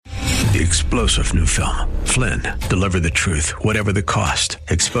the explosive new film, Flynn, Deliver the Truth, Whatever the Cost,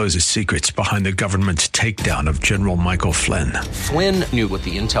 exposes secrets behind the government's takedown of General Michael Flynn. Flynn knew what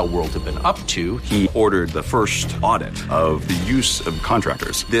the intel world had been up to. He ordered the first audit of the use of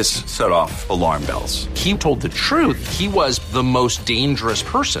contractors. This set off alarm bells. He told the truth. He was the most dangerous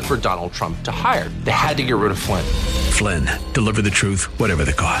person for Donald Trump to hire. They had to get rid of Flynn. Flynn, Deliver the Truth, Whatever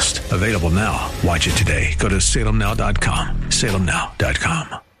the Cost. Available now. Watch it today. Go to salemnow.com.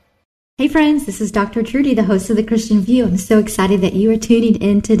 salemnow.com. Hey friends, this is Dr. Trudy, the host of The Christian View. I'm so excited that you are tuning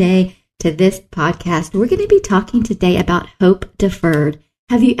in today to this podcast. We're going to be talking today about hope deferred.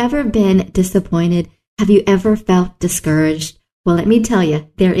 Have you ever been disappointed? Have you ever felt discouraged? Well, let me tell you,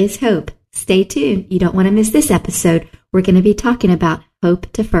 there is hope. Stay tuned. You don't want to miss this episode. We're going to be talking about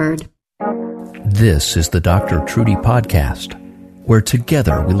hope deferred. This is the Dr. Trudy Podcast, where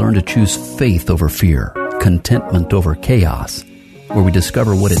together we learn to choose faith over fear, contentment over chaos, where we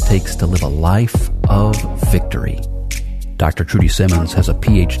discover what it takes to live a life of victory. Dr. Trudy Simmons has a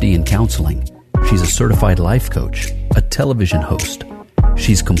PhD in counseling. She's a certified life coach, a television host.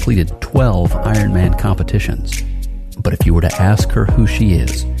 She's completed 12 Ironman competitions. But if you were to ask her who she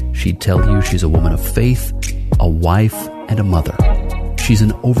is, she'd tell you she's a woman of faith, a wife, and a mother. She's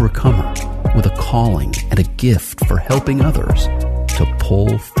an overcomer with a calling and a gift for helping others to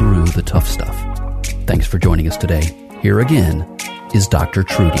pull through the tough stuff. Thanks for joining us today. Here again is Dr.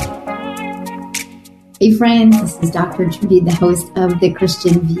 Trudy. Hey friends, this is Dr. Trudy, the host of The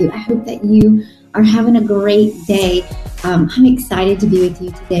Christian View. I hope that you are having a great day. I'm excited to be with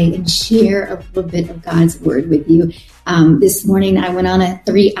you today and share a little bit of God's Word with you. This morning I went on a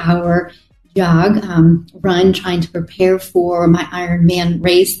 3-hour jog, run, trying to prepare for my Ironman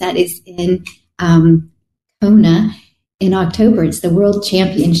race that is in Kona in October. It's the World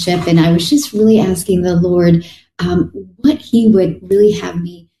Championship, and I was just really asking the Lord what He would really have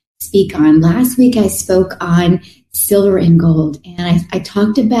me speak on. Last week I spoke on silver and gold, and I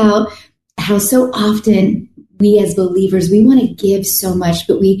talked about how so often we as believers, we want to give so much,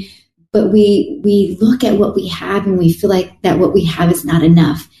 but we look at what we have and we feel like that what we have is not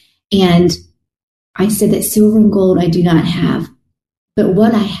enough. And I said that silver and gold I do not have, but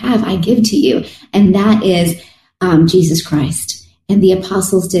what I have I give to you, and that is Jesus Christ. And the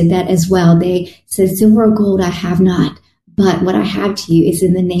apostles did that as well. They said, silver or gold I have not, but what I have to you is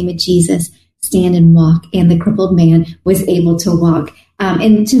in the name of Jesus, stand and walk. And the crippled man was able to walk.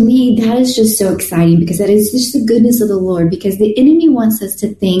 And to me, that is just so exciting, because that is just the goodness of the Lord, because the enemy wants us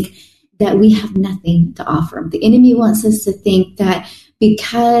to think that we have nothing to offer. The enemy wants us to think that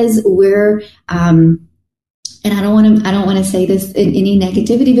because we're, and I don't want to say this in any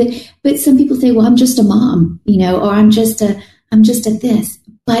negativity, but some people say, well, I'm just a mom, or I'm just a this.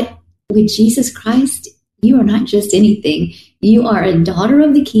 But with Jesus Christ, you are not just anything. You are a daughter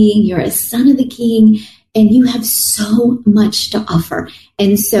of the King. You're a son of the King, and you have so much to offer.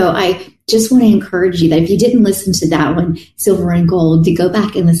 And so I just want to encourage you that if you didn't listen to that one, silver and gold, to go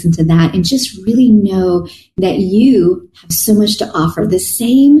back and listen to that and just really know that you have so much to offer. The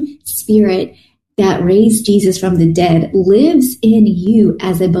same Spirit that raised Jesus from the dead lives in you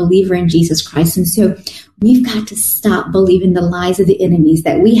as a believer in Jesus Christ. And so we've got to stop believing the lies of the enemies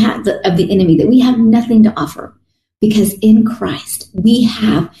that we have, of the enemy, that we have nothing to offer, because in Christ we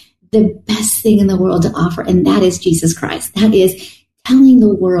have the best thing in the world to offer, and that is Jesus Christ. That is telling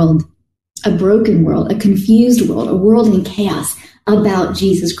the world, a broken world, a confused world, a world in chaos, about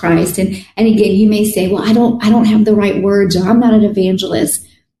Jesus Christ. And again, you may say, well, I don't have the right words, or I'm not an evangelist.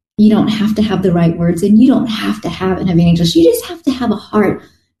 You don't have to have the right words, and you don't have to have an evangelist. You just have to have a heart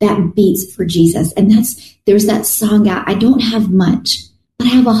that beats for Jesus. And there's that song out, I don't have much, but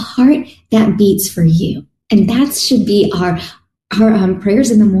I have a heart that beats for you. And that should be our prayers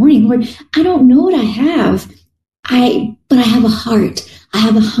in the morning. Lord, I don't know what I have, but I have a heart. I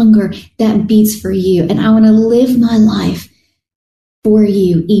have a hunger that beats for you. And I want to live my life for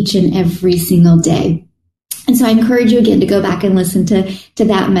you each and every single day. And so I encourage you again to go back and listen to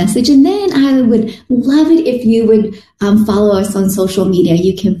that message. And then I would love it if you would follow us on social media.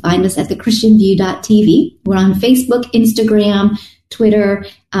 You can find us at thechristianview.tv. We're on Facebook, Instagram, Twitter.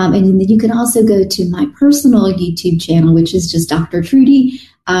 And you can also go to my personal YouTube channel, which is just Dr. Trudy.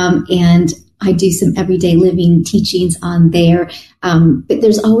 And I do some everyday living teachings on there. But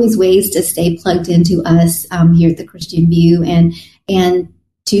there's always ways to stay plugged into us here at The Christian View, and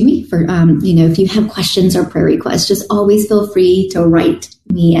to me for, if you have questions or prayer requests, just always feel free to write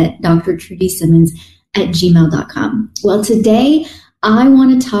me at drtrudysimmons@gmail.com. Well, today I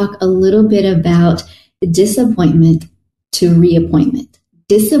want to talk a little bit about disappointment to reappointment.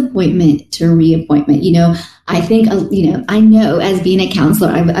 disappointment to reappointment. I think, I know as being a counselor,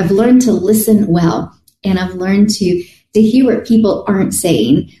 I've learned to listen well, and I've learned to hear what people aren't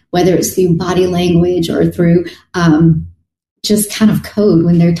saying, whether it's through body language or through just kind of code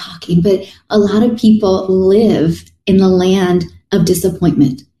when they're talking. But a lot of people live in the land of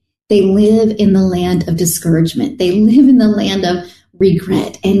disappointment. They live in the land of discouragement. They live in the land of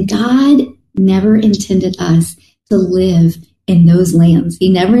regret. And God never intended us to live in those lands. He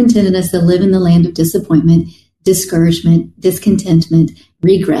never intended us to live in the land of disappointment, discouragement, discontentment,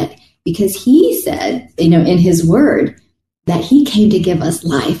 regret, because he said, in his word, that he came to give us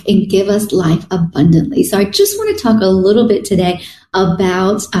life and give us life abundantly. So I just want to talk a little bit today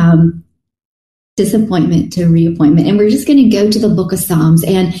about disappointment to reappointment. And we're just going to go to the book of Psalms.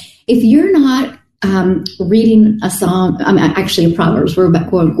 And if you're not reading a psalm, actually a Proverbs, we're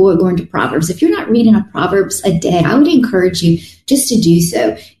going to Proverbs. If you're not reading a Proverbs a day, I would encourage you just to do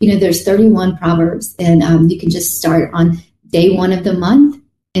so. There's 31 Proverbs, and you can just start on day 1 of the month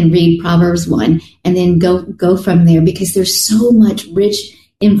and read Proverbs 1, and then go from there, because there's so much rich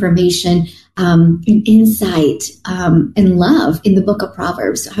information and insight and love in the book of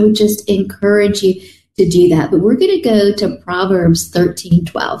Proverbs. So I would just encourage you to do that. But we're going to go to Proverbs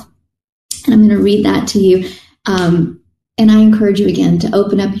 13:12. And I'm going to read that to you. And I encourage you again to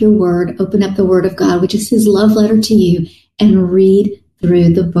open up your word, open up the word of God, which is his love letter to you, and read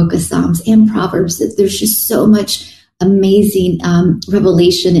through the book of Psalms and Proverbs. There's just so much amazing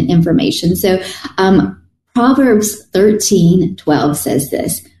revelation and information. So Proverbs 13:12 says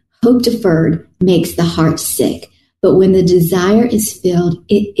this: hope deferred makes the heart sick, but when the desire is filled,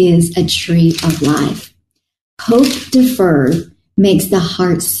 it is a tree of life. Hope deferred makes the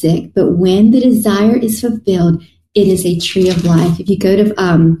heart sick, but when the desire is fulfilled, it is a tree of life. If you go to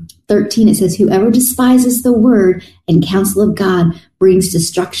 13, it says, whoever despises the word and counsel of God brings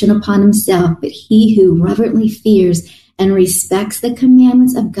destruction upon himself, but he who reverently fears and respects the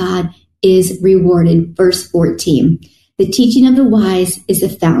commandments of God is rewarded. Verse 14, the teaching of the wise is the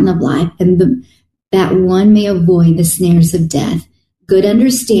fountain of life, and that one may avoid the snares of death. Good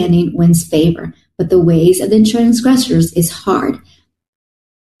understanding wins favor, but the ways of the transgressors is hard.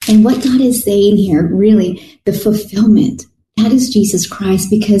 And what God is saying here, really, the fulfillment, that is Jesus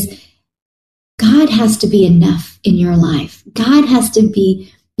Christ, because God has to be enough in your life. God has to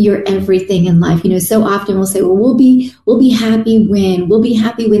be your everything in life. So often we'll say, well, we'll be happy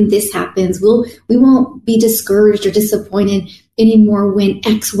when this happens. We won't be discouraged or disappointed anymore when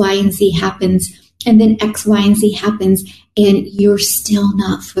X, Y, and Z happens. And then X, Y, and Z happens, and you're still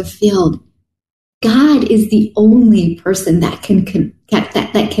not fulfilled. God is the only person that can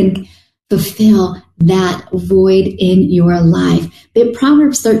fulfill that void in your life. But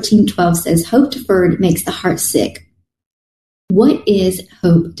Proverbs 13:12 says, hope deferred makes the heart sick. What is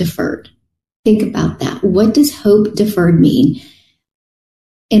hope deferred? Think about that. What does hope deferred mean?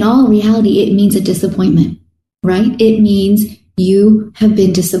 In all reality, it means a disappointment, right? It means you have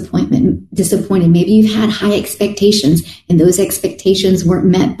been disappointed. Maybe you've had high expectations, and those expectations weren't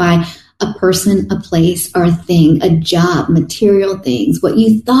met by a person, a place, or a thing, a job, material things. What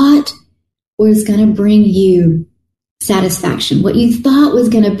you thought was going to bring you satisfaction, what you thought was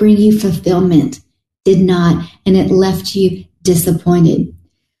going to bring you fulfillment, did not, and it left you disappointed.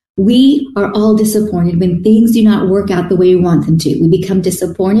 We are all disappointed when things do not work out the way we want them to. We become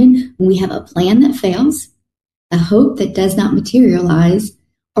disappointed when we have a plan that fails, a hope that does not materialize,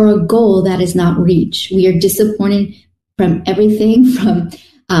 or a goal that is not reached. We are disappointed from everything from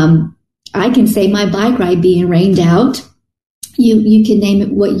I can say my bike ride being rained out. You can name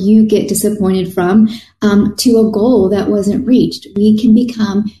it what you get disappointed from, to a goal that wasn't reached. We can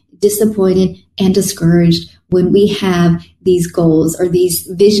become disappointed and discouraged when we have these goals or these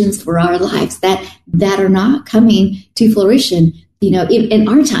visions for our lives that are not coming to fruition, in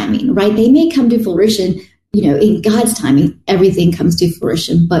our timing, right? They may come to fruition, in God's timing, everything comes to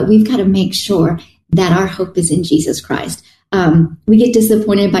fruition, but we've got to make sure that our hope is in Jesus Christ. We get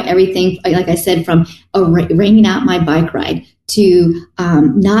disappointed by everything, like I said, from raining out my bike ride to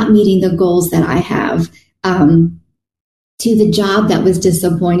not meeting the goals that I have, to the job that was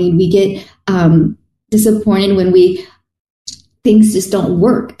disappointing. We get disappointed when things just don't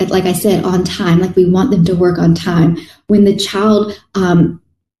work, like I said, on time, like we want them to work on time. When the child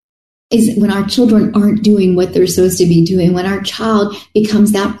when our children aren't doing what they're supposed to be doing, when our child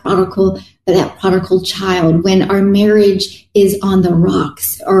becomes that prodigal child, when our marriage is on the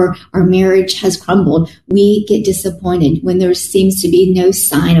rocks or our marriage has crumbled, we get disappointed when there seems to be no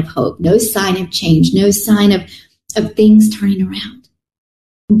sign of hope, no sign of change, no sign of things turning around.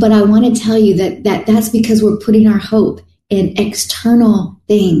 But I want to tell you that that's because we're putting our hope in external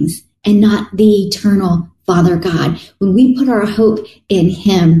things and not the eternal Father God. When we put our hope in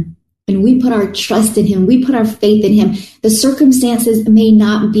him, when we put our trust in him, we put our faith in him, the circumstances may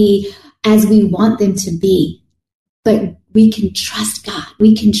not be as we want them to be, but we can trust God.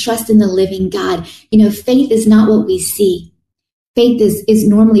 We can trust in the living God. Faith is not what we see. Faith is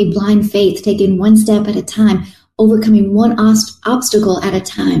normally blind faith, taking one step at a time, overcoming one obstacle at a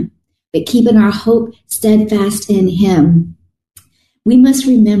time, but keeping our hope steadfast in him. We must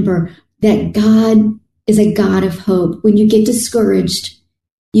remember that God is a God of hope. When you get discouraged,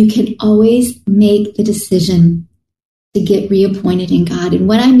 you can always make the decision to get reappointed in God. And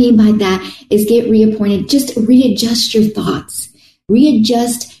what I mean by that is get reappointed. Just readjust your thoughts,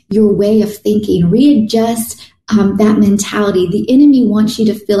 readjust your way of thinking, readjust that mentality. The enemy wants you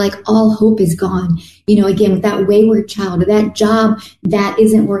to feel like all hope is gone. Again, with that wayward child, or that job that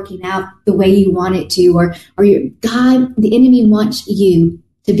isn't working out the way you want it to, or the enemy wants you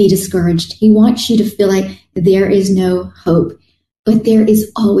to be discouraged. He wants you to feel like there is no hope, but there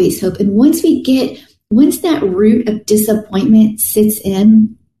is always hope. And once that root of disappointment sits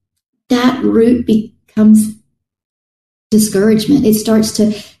in, that root becomes discouragement. It starts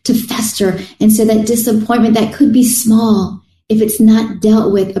to fester. And so that disappointment that could be small, if it's not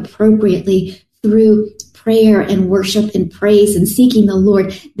dealt with appropriately through prayer and worship and praise and seeking the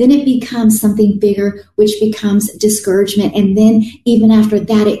Lord, then it becomes something bigger, which becomes discouragement. And then even after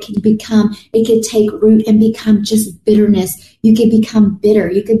that, it could take root and become just bitterness. You could become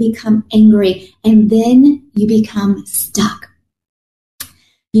bitter. You could become angry. And then you become stuck.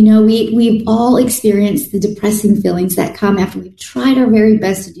 We've all experienced the depressing feelings that come after we've tried our very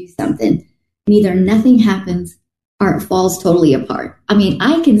best to do something, and either nothing happens or it falls totally apart.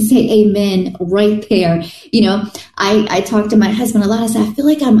 I can say amen right there. I talk to my husband a lot. I say, I feel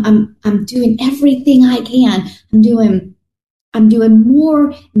like I'm doing everything I can. I'm doing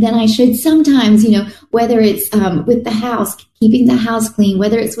more than I should sometimes, whether it's with the house, keeping the house clean,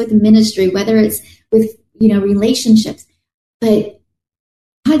 whether it's with ministry, whether it's with, relationships. But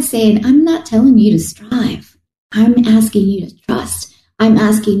God's saying, I'm not telling you to strive. I'm asking you to trust. I'm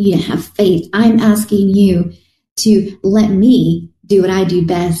asking you to have faith. I'm asking you to let me do what I do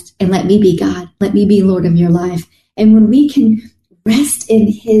best and let me be God. Let me be Lord of your life. And when we can rest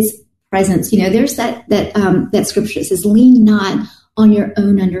in his presence, there's that scripture that says, lean not on your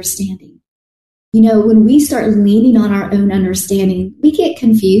own understanding. When we start leaning on our own understanding, we get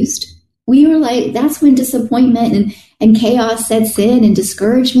confused. We are like, that's when disappointment and chaos sets in and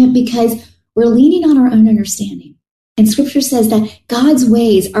discouragement, because we're leaning on our own understanding. And scripture says that God's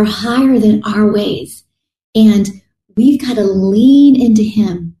ways are higher than our ways. And we've got to lean into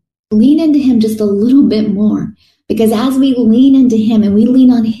him just a little bit more, because as we lean into him and we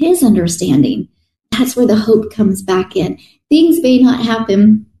lean on his understanding, that's where the hope comes back in. Things may not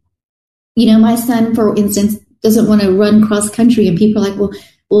happen. My son, for instance, doesn't want to run cross country, and people are like,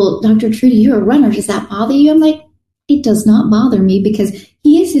 well, Dr. Trudy, you're a runner. Does that bother you? I'm like, it does not bother me, because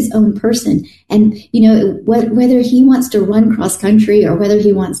he is his own person. And, whether he wants to run cross country, or whether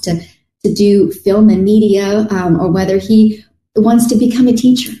he wants to do film and media, or whether he wants to become a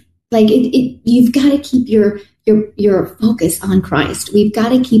teacher, you've got to keep your focus on Christ. We've got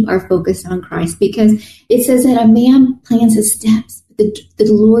to keep our focus on Christ, because it says that a man plans his steps, but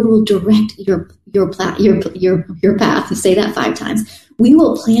the Lord will direct your path. Say that 5 times. We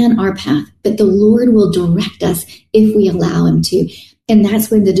will plan our path, but the Lord will direct us if we allow him to. And that's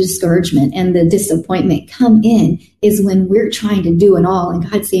when the discouragement and the disappointment come in, is when we're trying to do it all. And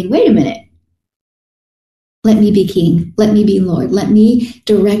God's saying, wait a minute. Let me be king. Let me be Lord. Let me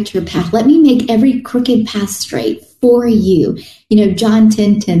direct your path. Let me make every crooked path straight for you. John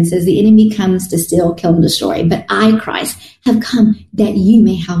 10:10 says, the enemy comes to steal, kill, and destroy. But I, Christ, have come that you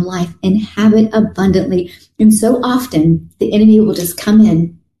may have life and have it abundantly. And so often the enemy will just come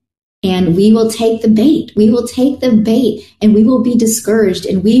in, and we will take the bait. We will take the bait, and we will be discouraged,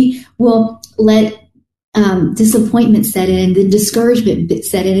 and we will let disappointment set in, and then discouragement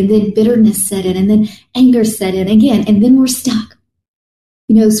set in, and then bitterness set in, and then anger set in again, and then we're stuck.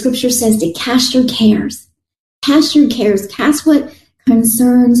 Scripture says to cast your cares, cast what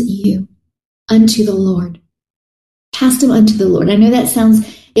concerns you unto the Lord. Cast them unto the Lord. I know that sounds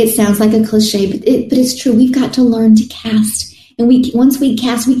like a cliche, but it's true. We've got to learn to cast. And once we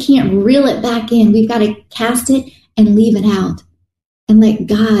cast, we can't reel it back in. We've got to cast it and leave it out and let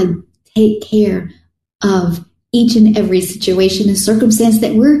God take care of each and every situation and circumstance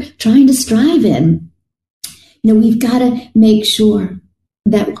that we're trying to strive in. We've got to make sure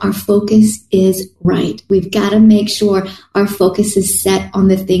that our focus is right. We've got to make sure our focus is set on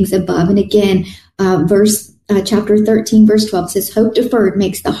the things above. And again, verse chapter 13, verse 12 says, hope deferred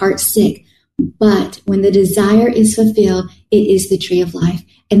makes the heart sick, but when the desire is fulfilled, it is the tree of life.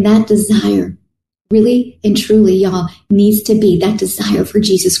 And that desire, really and truly, y'all, needs to be that desire for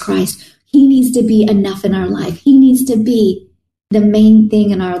Jesus Christ. He needs to be enough in our life. He needs to be the main thing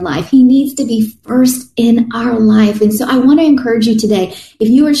in our life. He needs to be first in our life. And so I want to encourage you today, if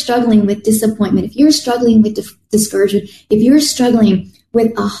you are struggling with disappointment, if you're struggling with discouragement, if you're struggling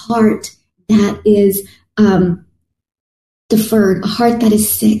with a heart that is deferred, a heart that is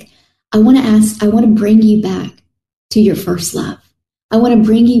sick, I want to bring you back to your first love. I want to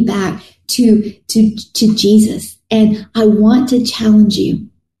bring you back to Jesus. And I want to challenge you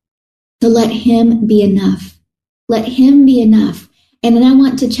to let him be enough. Let him be enough. And then I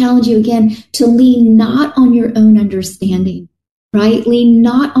want to challenge you again to lean not on your own understanding, right? Lean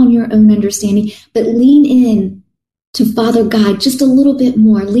not on your own understanding, but lean in to Father God just a little bit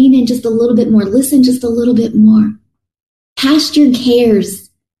more. Lean in just a little bit more. Listen just a little bit more. Cast your cares,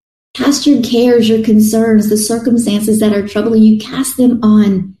 your concerns, the circumstances that are troubling you, cast them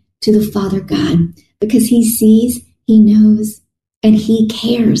on to the Father God, because he sees, he knows, and he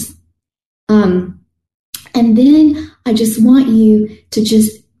cares. And then I just want you to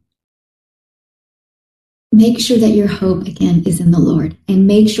just make sure that your hope, again, is in the Lord, and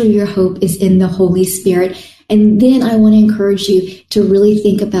make sure your hope is in the Holy Spirit. And then I want to encourage you to really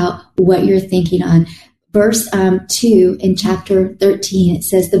think about what you're thinking on. Verse 2 in chapter 13, it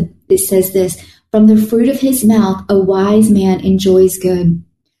says this, from the fruit of his mouth, a wise man enjoys good.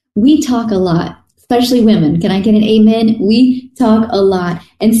 We talk a lot. Especially women. Can I get an amen? We talk a lot.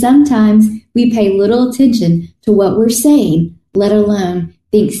 And sometimes we pay little attention to what we're saying, let alone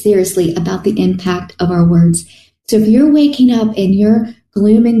think seriously about the impact of our words. So if you're waking up and you're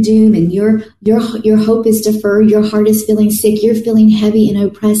gloom and doom and your hope is deferred, your heart is feeling sick, you're feeling heavy and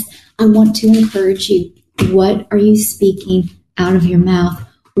oppressed, I want to encourage you. What are you speaking out of your mouth?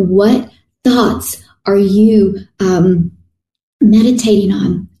 What thoughts are you meditating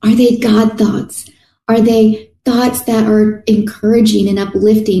on? Are they God thoughts? Are they thoughts that are encouraging and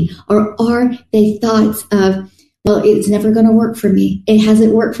uplifting? Or are they thoughts of, well, it's never going to work for me. It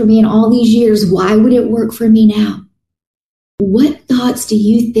hasn't worked for me in all these years. Why would it work for me now? What thoughts do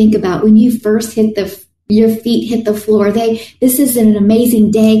you think about when you first your feet hit the floor? This is an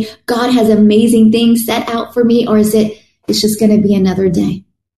amazing day. God has amazing things set out for me. Or is it's just going to be another day?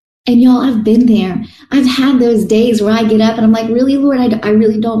 And y'all, I've been there. I've had those days where I get up and I'm like, really, Lord, I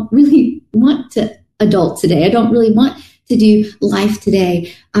really don't really want to adult today. I don't really want to do life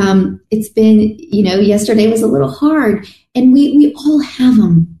today. It's been, yesterday was a little hard, and we all have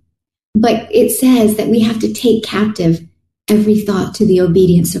them. But it says that we have to take captive every thought to the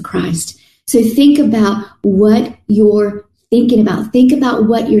obedience of Christ. So think about what you're thinking about. Think about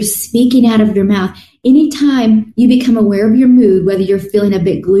what you're speaking out of your mouth. Anytime you become aware of your mood, whether you're feeling a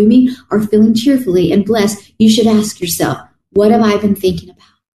bit gloomy or feeling cheerfully and blessed, you should ask yourself, what have I been thinking about?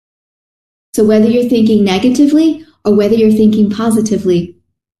 So whether you're thinking negatively or whether you're thinking positively,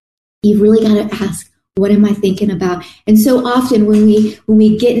 you've really got to ask, what am I thinking about? And so often when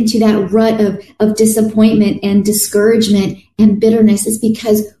we get into that rut of disappointment and discouragement and bitterness, it's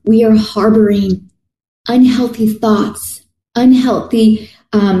because we are harboring unhealthy thoughts, unhealthy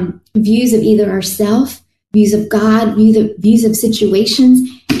views of either ourselves, views of God, views of situations.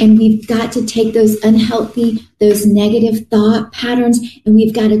 And we've got to take those unhealthy, those negative thought patterns, and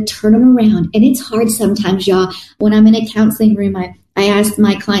we've got to turn them around. And it's hard sometimes, y'all. When I'm in a counseling room, I ask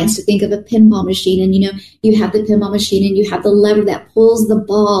my clients to think of a pinball machine. And, you have the pinball machine and you have the lever that pulls the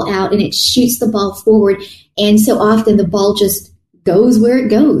ball out and it shoots the ball forward. And so often the ball just goes where it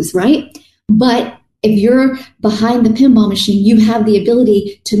goes, right? But if you're behind the pinball machine, you have the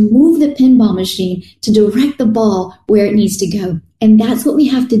ability to move the pinball machine to direct the ball where it needs to go. And that's what we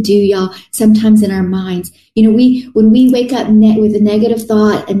have to do, y'all, sometimes in our minds. When we wake up with a negative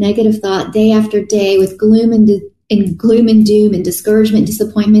thought day after day with gloom and doom and discouragement,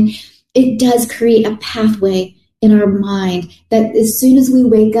 disappointment, it does create a pathway in our mind that as soon as we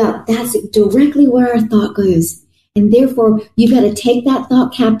wake up, that's directly where our thought goes. And therefore, you've got to take that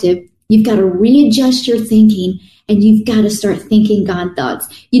thought captive. You've got to readjust your thinking, and you've got to start thinking God thoughts.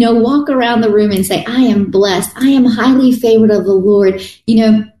 Walk around the room and say, I am blessed. I am highly favored of the Lord.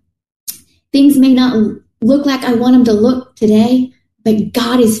 Things may not look like I want them to look today, but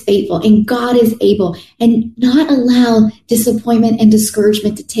God is faithful and God is able. And not allow disappointment and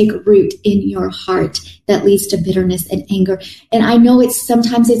discouragement to take root in your heart that leads to bitterness and anger. And I know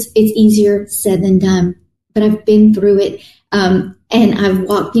sometimes it's easier said than done, but I've been through it. And I've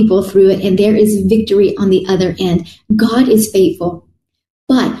walked people through it, and there is victory on the other end. God is faithful,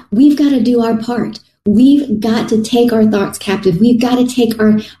 but we've got to do our part. We've got to take our thoughts captive. We've got to take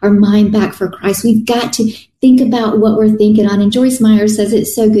our mind back for Christ. We've got to think about what we're thinking on. And Joyce Meyer says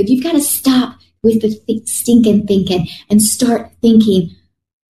it's so good. You've got to stop with the stinking thinking and start thinking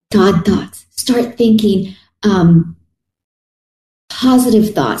God thoughts. Start thinking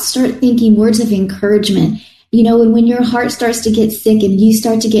positive thoughts. Start thinking words of encouragement. You know, and when your heart starts to get sick and you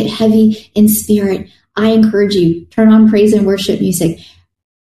start to get heavy in spirit, I encourage you, turn on praise and worship music.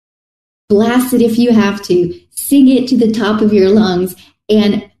 Blast it if you have to. Sing it to the top of your lungs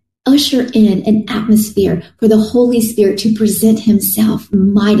and usher in an atmosphere for the Holy Spirit to present himself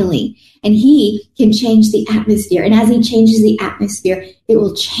mightily. And he can change the atmosphere. And as he changes the atmosphere, it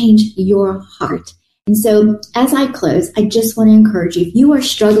will change your heart. And so as I close, I just want to encourage you, if you are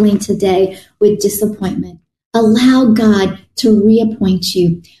struggling today with disappointment, allow God to reappoint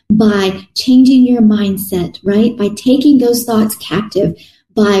you by changing your mindset, right? By taking those thoughts captive,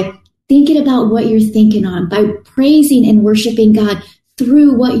 by thinking about what you're thinking on, by praising and worshiping God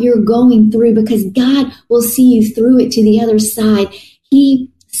through what you're going through, because God will see you through it to the other side.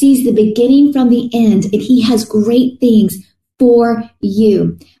 He sees the beginning from the end, and he has great things for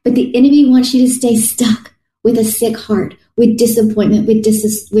you. But the enemy wants you to stay stuck with a sick heart, with disappointment, with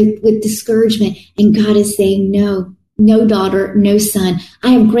discouragement. And God is saying, no, daughter, no, son. I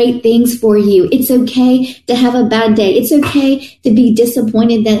have great things for you. It's okay to have a bad day. It's okay to be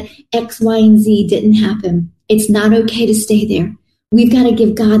disappointed that X, Y, and Z didn't happen. It's not okay to stay there. We've got to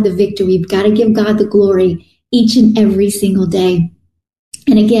give God the victory. We've got to give God the glory each and every single day.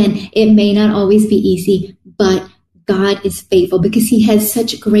 And again, it may not always be easy, but God is faithful because he has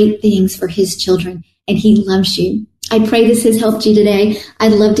such great things for his children and he loves you. I pray this has helped you today.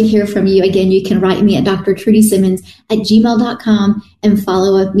 I'd love to hear from you. Again, you can write me at drtrudysimmons@gmail.com and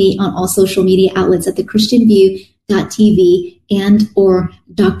follow me on all social media outlets at thechristianview.tv and or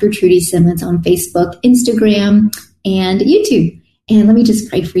Dr. Trudy Simmons on Facebook, Instagram, and YouTube. And let me just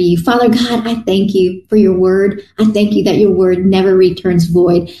pray for you. Father God, I thank you for your word. I thank you that your word never returns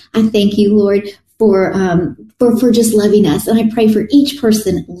void. I thank you, Lord, for just loving us. And I pray for each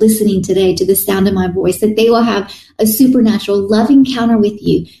person listening today to the sound of my voice, that they will have a supernatural love encounter with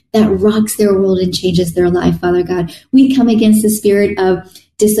you that rocks their world and changes their life, Father God. We come against the spirit of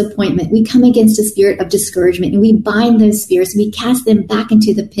disappointment. We come against the spirit of discouragement, and we bind those spirits. We cast them back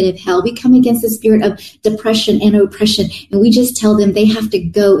into the pit of hell. We come against the spirit of depression and oppression, and we just tell them they have to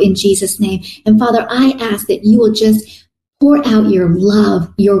go in Jesus' name. And Father, I ask that you will just pour out your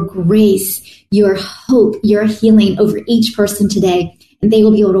love, your grace, your hope, your healing over each person today, and they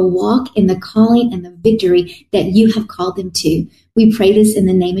will be able to walk in the calling and the victory that you have called them to. We pray this in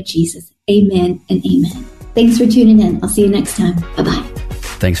the name of Jesus. Amen and amen. Thanks for tuning in. I'll see you next time. Bye-bye.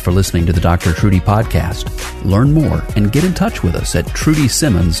 Thanks for listening to the Dr. Trudy Podcast. Learn more and get in touch with us at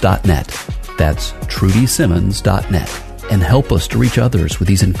trudysimmons.net. That's trudysimmons.net. And help us to reach others with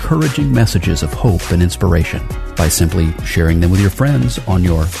these encouraging messages of hope and inspiration by simply sharing them with your friends on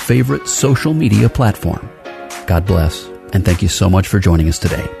your favorite social media platform. God bless, and thank you so much for joining us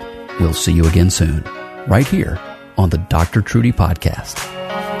today. We'll see you again soon, right here on the Dr. Trudy Podcast.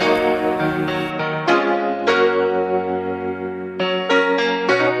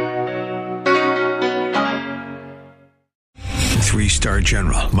 3-star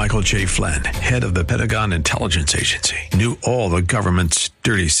General Michael J. Flynn, head of the Pentagon Intelligence Agency, knew all the government's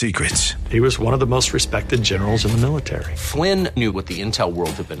dirty secrets. He was one of the most respected generals in the military. Flynn knew what the intel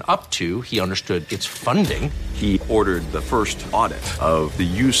world had been up to. He understood its funding. He ordered the first audit of the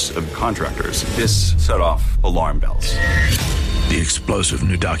use of contractors. This set off alarm bells. The explosive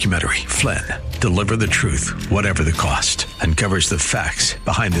new documentary, Flynn, Deliver the Truth, Whatever the Cost, uncovers the facts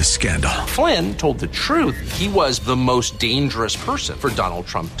behind this scandal. Flynn told the truth. He was the most dangerous person for Donald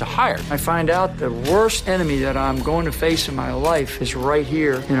Trump to hire. I find out the worst enemy that I'm going to face in my life is right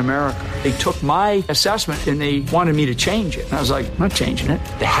here in America. They took my assessment and they wanted me to change it. And I was like, I'm not changing it.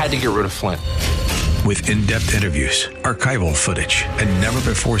 They had to get rid of Flynn. With in-depth interviews, archival footage, and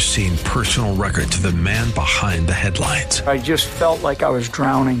never-before-seen personal records of the man behind the headlines. I just felt like I was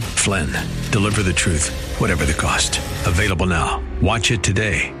drowning. Flynn, Deliver the Truth, Whatever the Cost. Available now. Watch it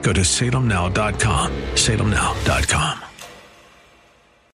today. Go to salemnow.com. salemnow.com.